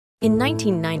In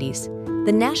 1990s,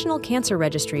 the National Cancer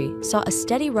Registry saw a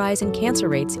steady rise in cancer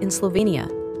rates in Slovenia.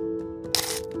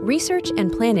 Research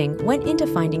and planning went into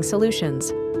finding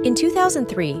solutions. In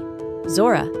 2003,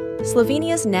 NURA,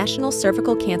 Slovenia's national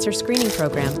cervical cancer screening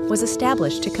program, was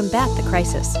established to combat the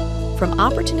crisis. From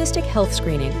opportunistic health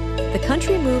screening, the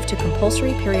country moved to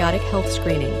compulsory periodic health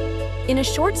screening. In a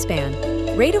short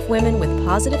span, rate of women with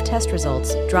positive test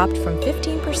results dropped from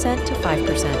 15% to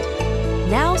 5%.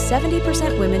 Now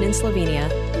 70% women in Slovenia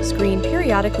screen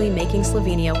periodically, making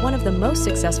Slovenia one of the most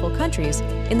successful countries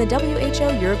in the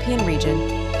WHO European region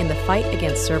in the fight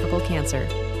against cervical cancer.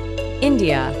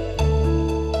 India.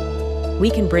 We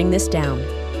can bring this down.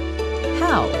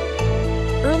 How?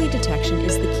 Early detection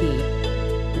is the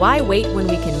key. Why wait when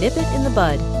we can nip it in the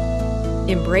bud?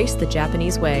 Embrace the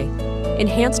Japanese way,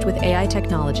 enhanced with AI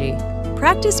technology.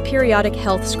 Practice periodic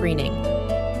health screening.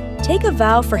 Take a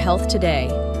vow for health today.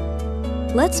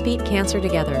 Let's beat cancer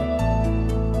together.